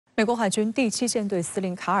美国海军第7舰队司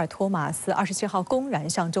令卡尔·托马斯27号公然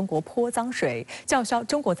向中国泼脏水，叫嚣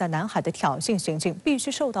中国在南海的挑衅行径必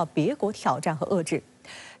须受到别国挑战和遏制。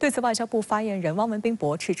对此，外交部发言人汪文斌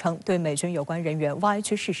驳斥称，对美军有关人员歪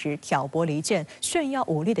曲事实、挑拨离间、炫耀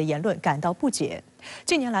武力的言论感到不解。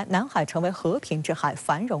近年来，南海成为和平之海、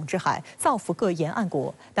繁荣之海，造福各沿岸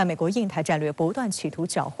国，但美国印太战略不断企图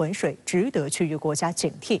搅浑水，值得区域国家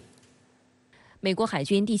警惕。 美国海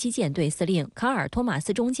军第7舰队司令卡尔·托马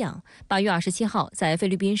斯中将8月27号在菲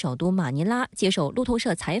律宾首都马尼拉接受路透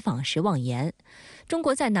社采访时妄言，中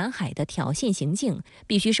国在南海的挑衅行径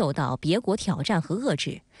必须受到别国挑战和遏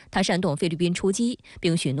制。他煽动菲律宾出击，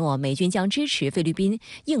并许诺美军将支持菲律宾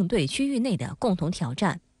应对区域内的共同挑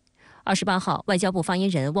战。28号，外交部发言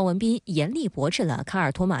人汪文斌严厉驳斥了卡尔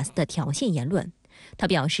·托马斯的挑衅言论。 他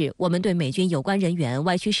表示，我们对美军有关人员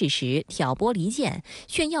歪曲事实、挑拨离间、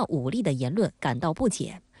炫耀武力的言论感到不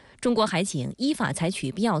解。中国海警依法采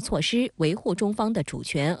取必要措施，维护中方的主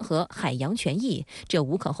权和海洋权益，这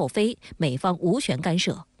无可厚非，美方无权干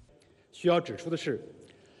涉。需要指出的是，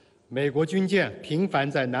美国军舰频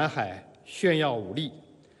繁在南海炫耀武力，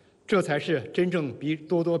这才是真正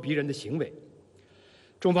咄咄逼人的行为。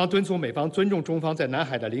中方敦促美方尊重中方在南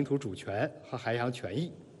海的领土主权和海洋权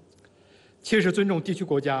益。 切实尊重地区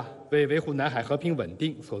国家为维护南海和平稳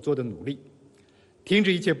定所做的努力，停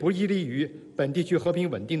止一切不利于本地区和平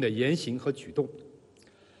稳定的言行和举动，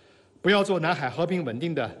不要做南海和平稳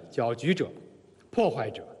定的搅局者、破坏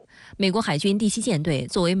者。美国海军第7舰队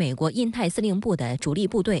作为美国印太司令部的主力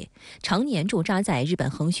部队，常年驻扎在日本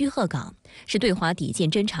横须贺港，是对华抵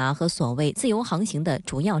近侦察和所谓自由航行的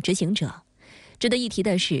主要执行者。值得一提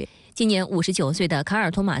的是， 今年59岁的卡尔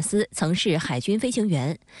·托马斯曾是海军飞行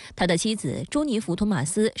员，他的妻子朱尼弗·托马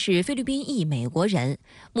斯是菲律宾裔美国人，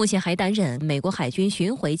目前还担任美国海军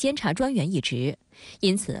巡回监察专员一职。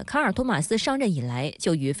因此，卡尔·托马斯上任以来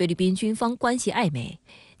就与菲律宾军方关系暧昧，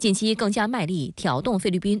近期更加卖力挑动菲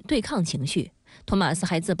律宾对抗情绪。托马斯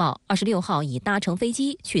还自曝26号已搭乘飞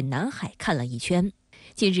机去南海看了一圈。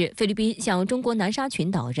 近日，菲律宾向中国南沙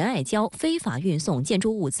群岛仁爱礁非法运送建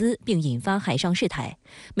筑物资，并引发海上事态。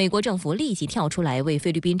美国政府立即跳出来为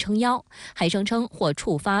菲律宾撑腰，还声称或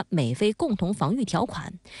触发美菲共同防御条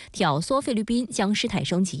款，挑唆菲律宾将事态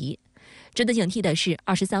升级。 值得警惕的是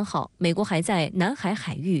，23号，美国还在南海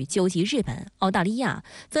海域纠集日本、澳大利亚，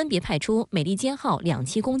分别派出美利坚号2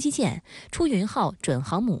栖攻击舰、出云号准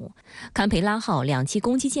航母、堪培拉号2栖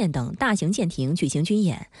攻击舰等大型舰艇举行军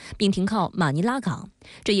演，并停靠马尼拉港。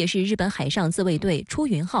这也是日本海上自卫队出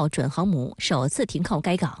云号准航母首次停靠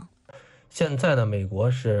该港。现在呢，美国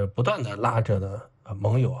是不断的拉着呢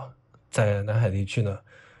盟友在南海地区呢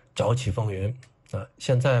搅起风云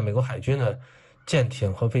现在美国海军呢。 舰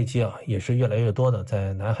艇和飞机也是越来越多的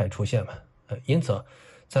在南海出现嘛，因此，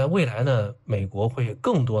在未来呢，美国会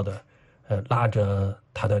更多的拉着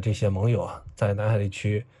他的这些盟友在南海地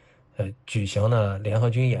区举行呢联合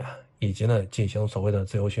军演，以及呢进行所谓的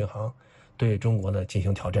自由巡航，对中国呢进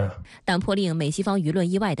行挑战。但颇令美西方舆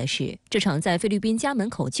论意外的是，这场在菲律宾家门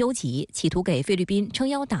口纠集，企图给菲律宾撑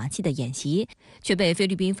腰打气的演习，却被菲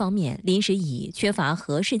律宾方面临时以缺乏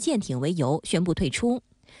合适舰艇为由宣布退出。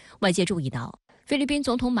外界注意到， 菲律宾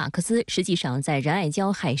总统马克思实际上在仁爱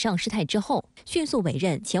礁海上事态之后，迅速委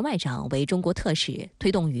任前外长为中国特使，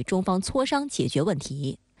推动与中方磋商解决问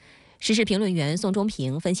题。时事评论员宋忠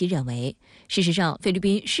平分析认为，事实上，菲律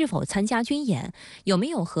宾是否参加军演，有没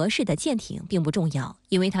有合适的舰艇并不重要，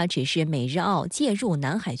因为它只是美日澳介入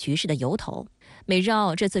南海局势的由头。美日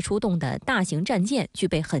澳这次出动的大型战舰具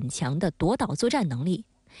备很强的夺岛作战能力。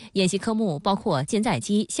 演习科目包括舰载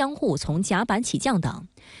机相互从甲板起降等。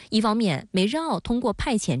一方面，美日澳通过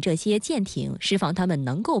派遣这些舰艇，释放他们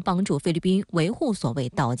能够帮助菲律宾维护所谓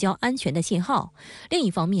岛礁安全的信号；另一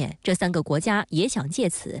方面，这3个国家也想借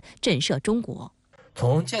此震慑中国。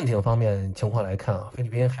从舰艇方面情况来看菲律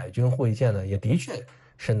宾海军护卫舰呢，也的确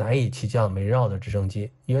是难以起降美日澳的直升机，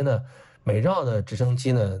因为呢，美日澳的直升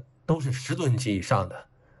机呢都是10吨级以上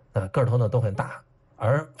的，个头呢都很大，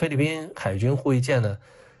而菲律宾海军护卫舰呢，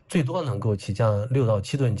 最多能够起降6到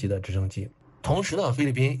7吨级的直升机。同时呢，菲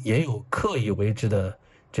律宾也有刻意为之的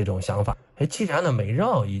这种想法。既然呢美日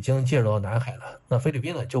澳已经介入到南海了，那菲律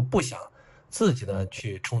宾呢就不想自己呢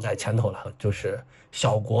去冲在前头了。就是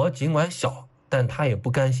小国尽管小，但他也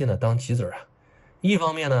不甘心的当棋子啊。一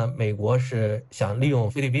方面呢，美国是想利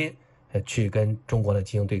用菲律宾去跟中国呢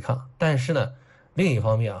进行对抗，但是呢，另一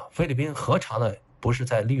方面菲律宾何尝呢不是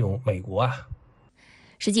在利用美国啊？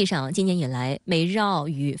 实际上，今年以来，美日澳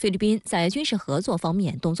与菲律宾在军事合作方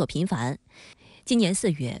面动作频繁。今年4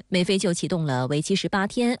月，美菲就启动了为期18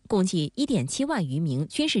天、共计1.7万余名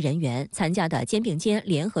军事人员参加的肩并肩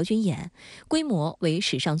联合军演，规模为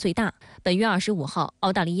史上最大。本月25号，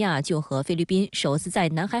澳大利亚就和菲律宾首次在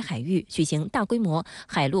南海海域举行大规模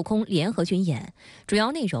海陆空联合军演，主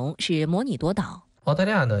要内容是模拟夺岛。澳大利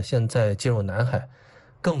亚呢，现在进入南海，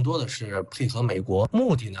更多的是配合美国，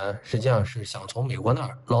目的呢实际上是想从美国那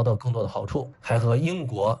儿捞到更多的好处，还和英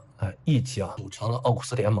国一起组成了奥库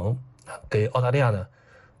斯联盟。给澳大利亚呢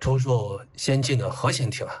出售先进的核潜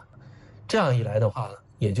艇这样一来的话，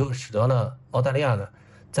也就使得呢澳大利亚呢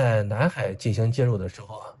在南海进行介入的时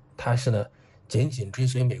候它是呢紧紧追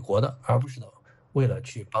随美国的，而不是呢为了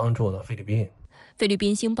去帮助了菲律宾。菲律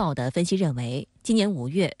宾星报的分析认为，今年5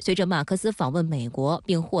月，随着马克思访问美国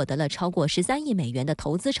并获得了超过13亿美元的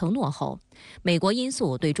投资承诺后，美国因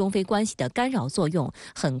素对中菲关系的干扰作用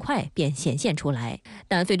很快便显现出来。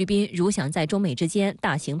但菲律宾如想在中美之间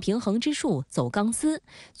大行平衡之术走钢丝，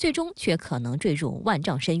最终却可能坠入万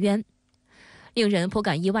丈深渊。令人颇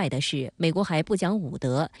感意外的是，美国还不讲武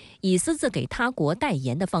德，以私自给他国代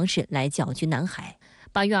言的方式来搅局南海。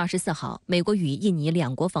8月24号，美国与印尼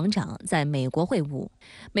2国防长在美国会晤。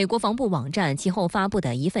美国防部网站其后发布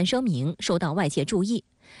的一份声明受到外界注意。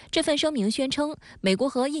这份声明宣称，美国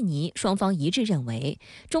和印尼双方一致认为，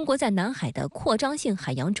中国在南海的扩张性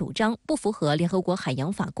海洋主张不符合联合国海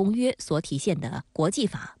洋法公约所体现的国际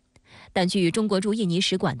法。但据中国驻印尼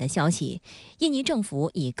使馆的消息，印尼政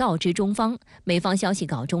府已告知中方，美方消息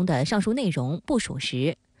稿中的上述内容不属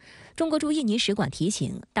实。中国驻印尼使馆提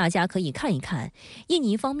醒大家可以看一看印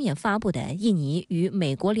尼方面发布的印尼与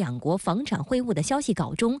美国2国防长会晤的消息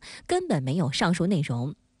稿中根本没有上述内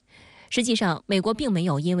容。实际上，美国并没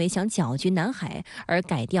有因为想搅局南海而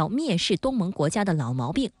改掉蔑视东盟国家的老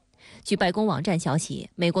毛病。据白宫网站消息，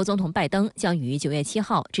美国总统拜登将于9月7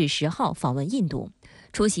号至10号访问印度，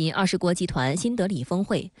出席20国集团新德里峰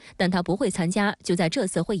会，但他不会参加就在这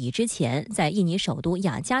次会议之前在印尼首都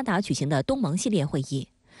雅加达举行的东盟系列会议。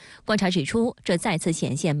观察指出，这再次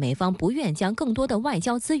显现美方不愿将更多的外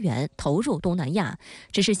交资源投入东南亚，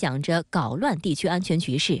只是想着搞乱地区安全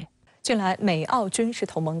局势。近来，美澳军事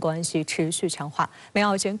同盟关系持续强化，美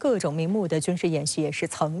澳间各种名目的军事演习也是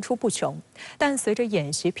层出不穷。但随着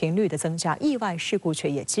演习频率的增加，意外事故却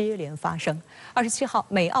也接连发生。27号，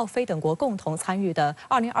美澳非等国共同参与的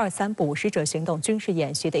2023捕食者行动军事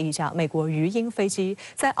演习的一架美国鱼鹰飞机，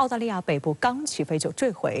在澳大利亚北部刚起飞就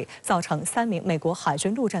坠毁，造成3名美国海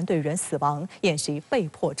军陆战队员死亡，演习被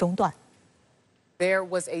迫中断。There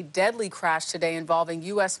was a deadly crash today involving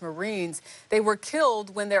U.S. Marines. They were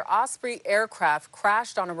killed when their Osprey aircraft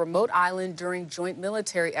crashed on a remote island during joint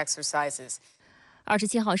military exercises.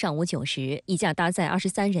 27号上午9时，一架搭载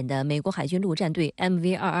23人的美国海军陆战队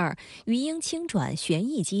MV-22鱼鹰轻转旋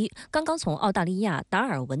翼机刚刚从澳大利亚达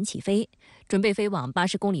尔文起飞，准备飞往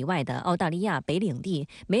80公里外的澳大利亚北领地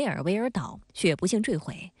梅尔维尔岛，却不幸坠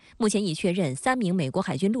毁。目前已确认3名美国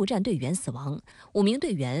海军陆战队员死亡，5名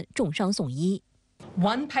队员重伤送医。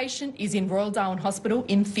One patient is in Royal Darwin Hospital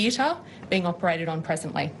in theatre being operated on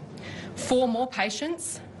presently. 4 more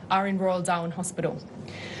patients are in Royal Darwin Hospital.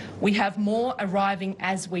 We have more arriving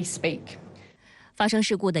as we speak. 发生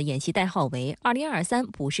事故的演习代号为2023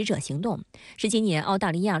捕食者行动，是今年澳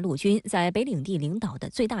大利亚陆军在北领地领导的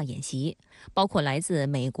最大演习，包括来自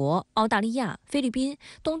美国、澳大利亚、菲律宾、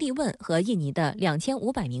东帝汶和印尼的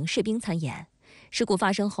2500名士兵参演。事故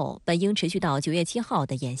发生后，本应持续到9月7号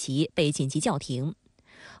的演习被紧急叫停。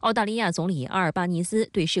澳大利亚总理阿尔巴尼斯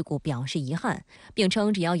对事故表示遗憾，并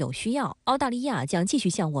称只要有需要，澳大利亚将继续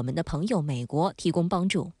向我们的朋友美国提供帮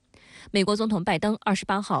助。美国总统拜登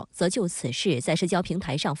28号则就此事在社交平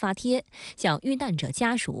台上发帖，向遇难者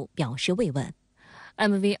家属表示慰问。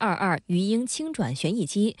MV-22鱼鹰轻转旋翼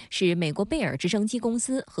机是美国贝尔直升机公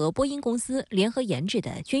司和波音公司联合研制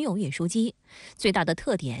的军用运输机，最大的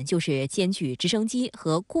特点就是兼具直升机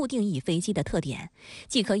和固定翼飞机的特点，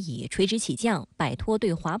既可以垂直起降，摆脱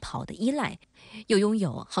对滑跑的依赖，又拥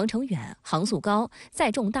有航程远、航速高、载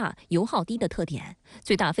重大、油耗低的特点，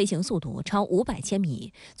最大飞行速度超500千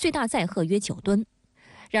米，最大载荷约9吨。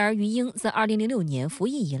然而，鱼鹰自2006年服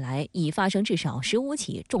役以来，已发生至少15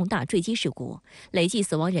起重大坠机事故，累计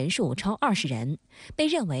死亡人数超20人，被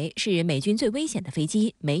认为是美军最危险的飞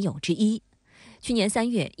机，没有之一。去年3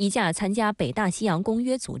月，一架参加北大西洋公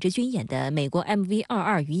约组织军演的美国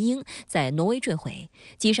MV-22鱼鹰在挪威坠毁，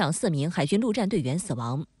机上4名海军陆战队员死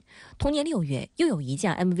亡。同年6月，又有一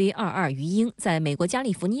架 MV-22鱼鹰在美国加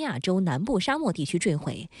利福尼亚州南部沙漠地区坠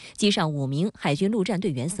毁，机上5名海军陆战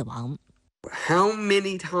队员死亡。How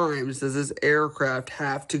many times does this aircraft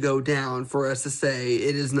have to go down for us to say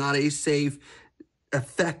it is not a safe,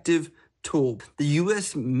 effective tool. The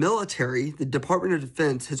U.S. military, the Department of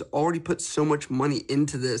Defense, has already put so much money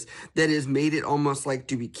into this that it has made it almost like,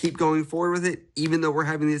 do we keep going forward with it, even though we're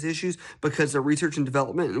having these issues? Because the research and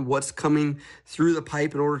development and what's coming through the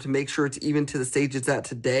pipe in order to make sure it's even to the stage it's at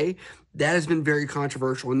today, that has been very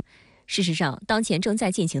controversial. 事实上，当前正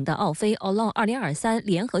在进行的澳非 Along 2023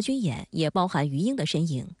联合军演也包含鱼鹰的身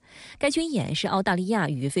影。该军演是澳大利亚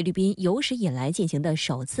与菲律宾有史以来进行的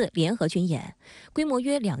首次联合军演，规模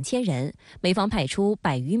约2000人，美方派出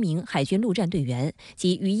100余名海军陆战队员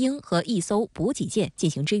及鱼鹰和1艘补给舰进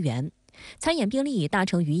行支援。参演兵力搭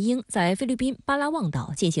乘鱼鹰在菲律宾巴拉望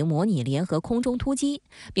岛进行模拟联合空中突击，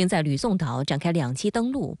并在吕宋岛展开2期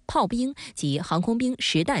登陆、炮兵及航空兵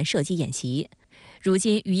实弹射击演习。如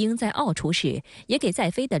今鱼鹰在澳出事，也给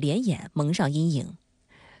在菲的联演蒙上阴影。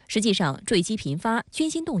实际上，坠机频发，军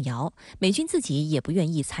心动摇，美军自己也不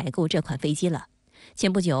愿意采购这款飞机了。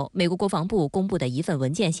前不久，美国国防部公布的一份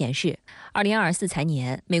文件显示，2024财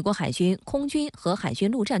年，美国海军、空军和海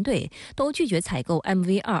军陆战队都拒绝采购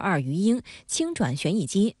MV-22鱼鹰轻转旋翼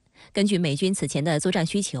机。根据美军此前的作战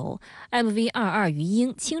需求 ，MV-22鱼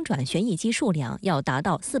鹰轻转旋翼机数量要达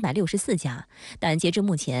到464架，但截至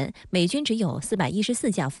目前，美军只有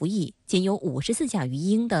414架服役，仅有54架鱼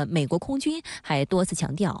鹰的美国空军还多次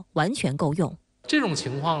强调完全够用。这种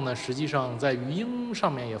情况呢，实际上在鱼鹰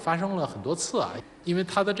上面也发生了很多次啊，因为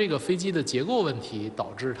它的这个飞机的结构问题，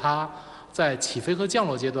导致它在起飞和降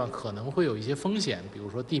落阶段可能会有一些风险，比如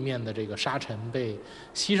说地面的这个沙尘被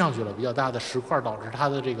吸上去了，比较大的石块导致它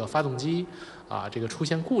的这个发动机这个出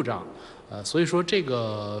现故障，所以说这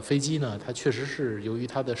个飞机呢，它确实是由于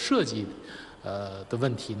它的设计的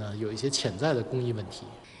问题呢，有一些潜在的工艺问题。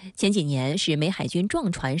前几年是美海军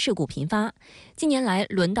撞船事故频发，近年来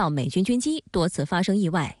轮到美军军机多次发生意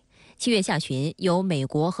外。7月下旬，由美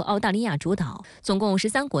国和澳大利亚主导，总共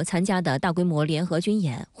13国参加的大规模联合军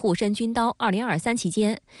演“护身军刀2023”期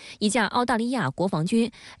间，一架澳大利亚国防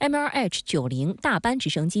军 MRH-90大班直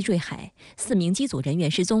升机坠海，4名机组人员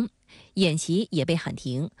失踪，演习也被喊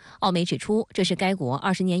停。澳媒指出，这是该国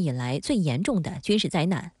20年以来最严重的军事灾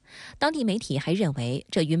难。当地媒体还认为，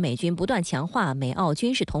这与美军不断强化美澳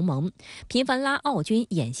军事同盟、频繁拉澳军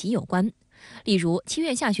演习有关。例如，7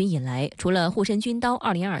月下旬以来，除了护身军刀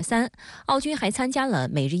2023，澳军还参加了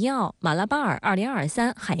美日印澳马拉巴尔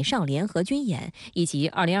2023海上联合军演以及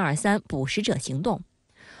2023捕食者行动。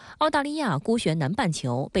澳大利亚孤悬南半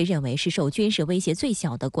球，被认为是受军事威胁最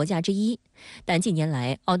小的国家之一。但近年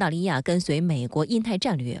来，澳大利亚跟随美国印太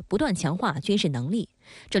战略，不断强化军事能力，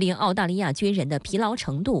这令澳大利亚军人的疲劳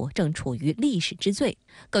程度正处于历史之最。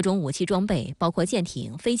各种武器装备，包括舰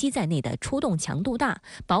艇、飞机在内的出动强度大，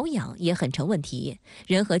保养也很成问题，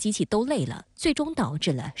人和机器都累了，最终导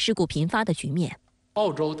致了事故频发的局面。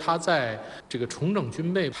澳洲它在这个重整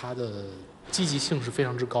军备，它的积极性是非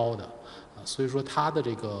常之高的。所以说，它的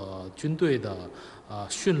这个军队的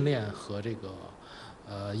训练和这个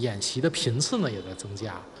演习的频次呢也在增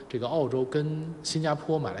加。这个澳洲跟新加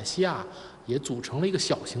坡、马来西亚也组成了一个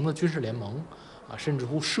小型的军事联盟，甚至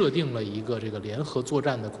乎设定了一个这个联合作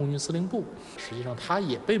战的空军司令部。实际上，它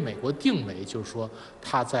也被美国定为，就是说，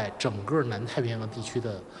它在整个南太平洋地区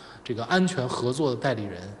的这个安全合作的代理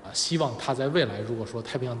人。希望它在未来，如果说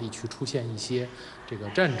太平洋地区出现一些这个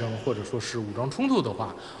战争或者说是武装冲突的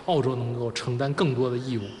话，澳洲能够承担更多的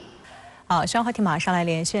义务。好，相关话题马上来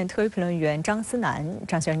连线特约评论员张思南，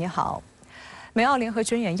张先生你好。美澳联合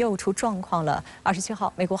军演又出状况了。27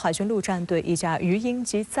号，美国海军陆战队一架鱼鹰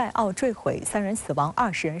机在澳坠毁，3人死亡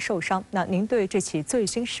，20人受伤。那您对这起最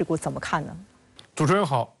新事故怎么看呢？主持人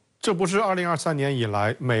好，这不是2023年以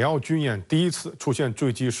来美澳军演第一次出现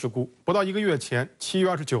坠机事故。不到1个月前，7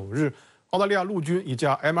月29日，澳大利亚陆军一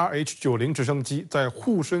架 MRH-90直升机在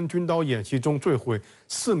护身军刀演习中坠毁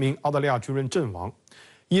，4名澳大利亚军人阵亡。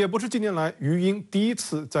也不是近年来鱼鹰第一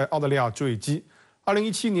次在澳大利亚坠机。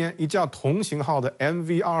2017年，一架同型号的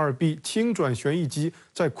MV-22B 轻转旋翼机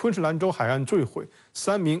在昆士兰州海岸坠毁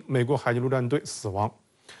，3名美国海军陆战队死亡。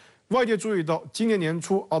外界注意到，今年年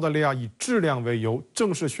初，澳大利亚以质量为由，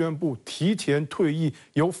正式宣布提前退役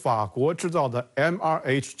由法国制造的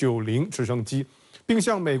MRH-90直升机，并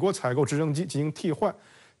向美国采购直升机进行替换。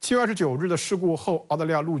7月29日的事故后，澳大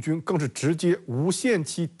利亚陆军更是直接无限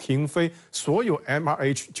期停飞所有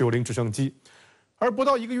MRH-90直升机。而不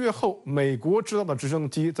到1个月后，美国制造的直升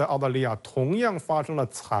机在澳大利亚同样发生了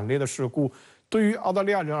惨烈的事故。对于澳大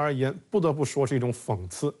利亚人而言，不得不说是一种讽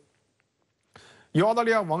刺。有澳大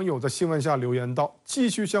利亚网友在新闻下留言道：“继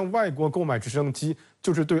续向外国购买直升机，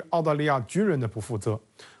就是对澳大利亚军人的不负责。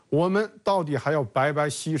我们到底还要白白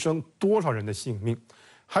牺牲多少人的性命？”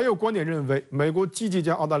还有观点认为，美国积极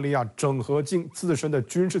将澳大利亚整合进自身的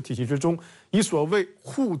军事体系之中，以所谓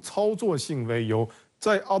互操作性为由，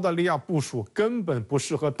在澳大利亚部署根本不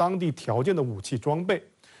适合当地条件的武器装备。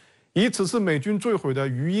以此次美军坠毁的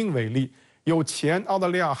鱼鹰为例，有前澳大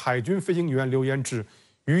利亚海军飞行员留言指，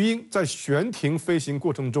鱼鹰在悬停飞行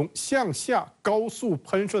过程中向下高速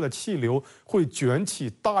喷射的气流会卷起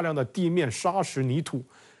大量的地面沙石泥土，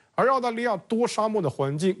而澳大利亚多沙漠的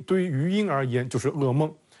环境对于鱼鹰而言就是噩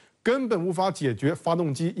梦，根本无法解决发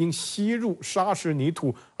动机因吸入沙石泥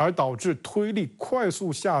土而导致推力快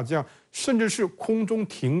速下降，甚至是空中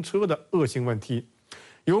停车的恶性问题。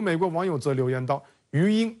有美国网友则留言道，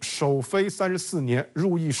鱼鹰首飞34年，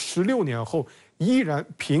入役16年后，依然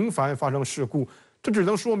频繁发生事故，这只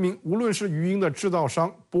能说明，无论是鱼鹰的制造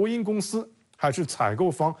商波音公司，还是采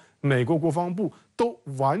购方美国国防部，都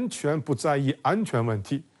完全不在意安全问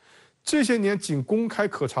题。这些年仅公开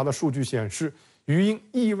可查的数据显示，鱼鹰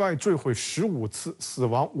意外坠毁15次，死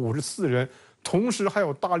亡54人，同时还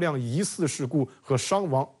有大量疑似事故和伤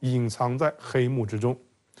亡隐藏在黑幕之中。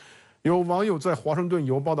有网友在《华盛顿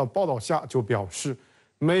邮报》的报道下就表示，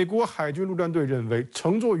美国海军陆战队认为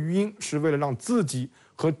乘坐鱼鹰是为了让自己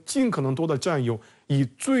和尽可能多的战友以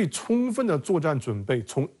最充分的作战准备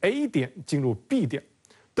从 A 点进入 B 点，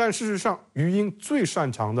但事实上，鱼鹰最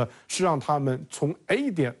擅长的是让他们从 A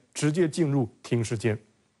点直接进入停尸间。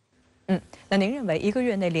那您认为1个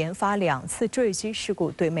月内连发2次坠机事故，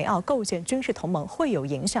对美澳构建军事同盟会有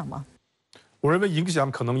影响吗？我认为影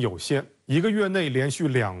响可能有限。1个月内连续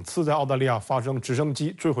2次在澳大利亚发生直升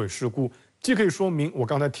机坠毁事故，既可以说明我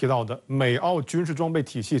刚才提到的美澳军事装备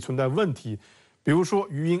体系存在问题，比如说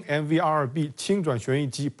鱼鹰 MV-22B 轻转旋翼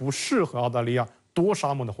机不适合澳大利亚多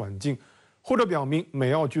沙漠的环境，或者表明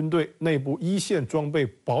美澳军队内部一线装备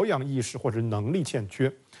保养意识或者能力欠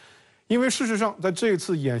缺。因为事实上，在这一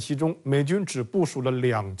次演习中，美军只部署了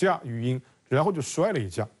2架鱼鹰，然后就摔了1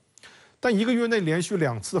架。但1个月内连续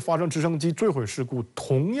2次发生直升机坠毁事故，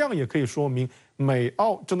同样也可以说明美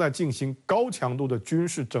澳正在进行高强度的军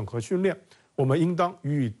事整合训练，我们应当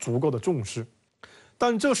予以足够的重视。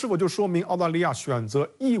但这是否就说明澳大利亚选择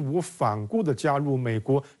义无反顾地加入美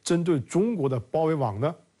国针对中国的包围网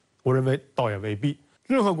呢？我认为倒也未必。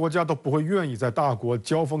任何国家都不会愿意在大国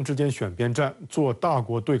交锋之间选边站，做大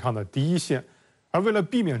国对抗的第一线。而为了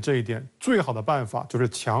避免这一点，最好的办法就是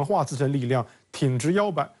强化自身力量，挺直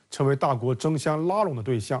腰板，成为大国争相拉拢的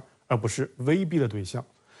对象，而不是威逼的对象。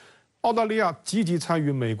澳大利亚积极参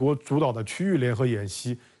与美国主导的区域联合演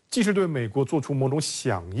习，既是对美国做出某种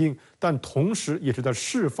响应，但同时也是在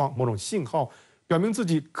释放某种信号，表明自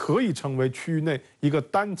己可以成为区域内一个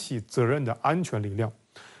担起责任的安全力量。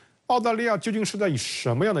澳大利亚究竟是在以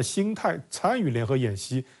什么样的心态参与联合演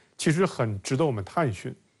习，其实很值得我们探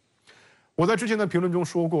寻。我在之前的评论中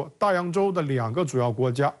说过，大洋洲的2个主要国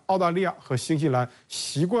家澳大利亚和新西兰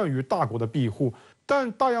习惯于大国的庇护，但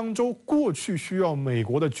大洋洲过去需要美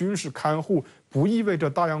国的军事看护，不意味着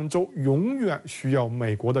大洋洲永远需要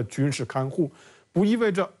美国的军事看护，不意味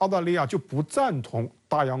着澳大利亚就不赞同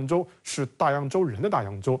大洋洲是大洋洲人的大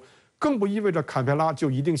洋洲，更不意味着坎培拉就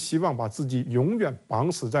一定希望把自己永远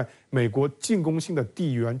绑死在美国进攻性的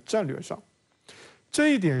地缘战略上。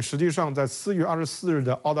这一点实际上在4月24日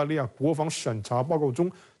的澳大利亚国防审查报告中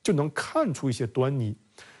就能看出一些端倪。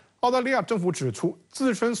澳大利亚政府指出，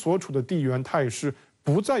自身所处的地缘态势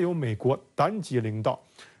不再由美国单极领导。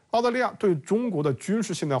澳大利亚对中国的军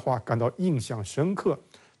事现代化感到印象深刻，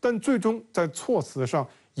但最终在措辞上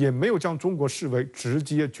也没有将中国视为直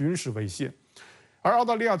接军事威胁。而澳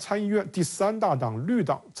大利亚参议院第3大党绿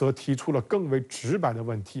党则提出了更为直白的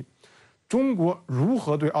问题：中国如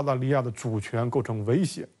何对澳大利亚的主权构成威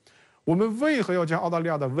胁？我们为何要将澳大利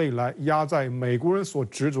亚的未来压在美国人所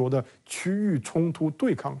执着的区域冲突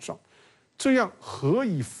对抗上？这样何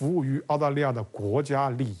以服务于澳大利亚的国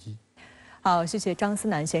家利益？好，谢谢张思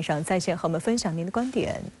南先生在线和我们分享您的观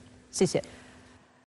点，谢谢。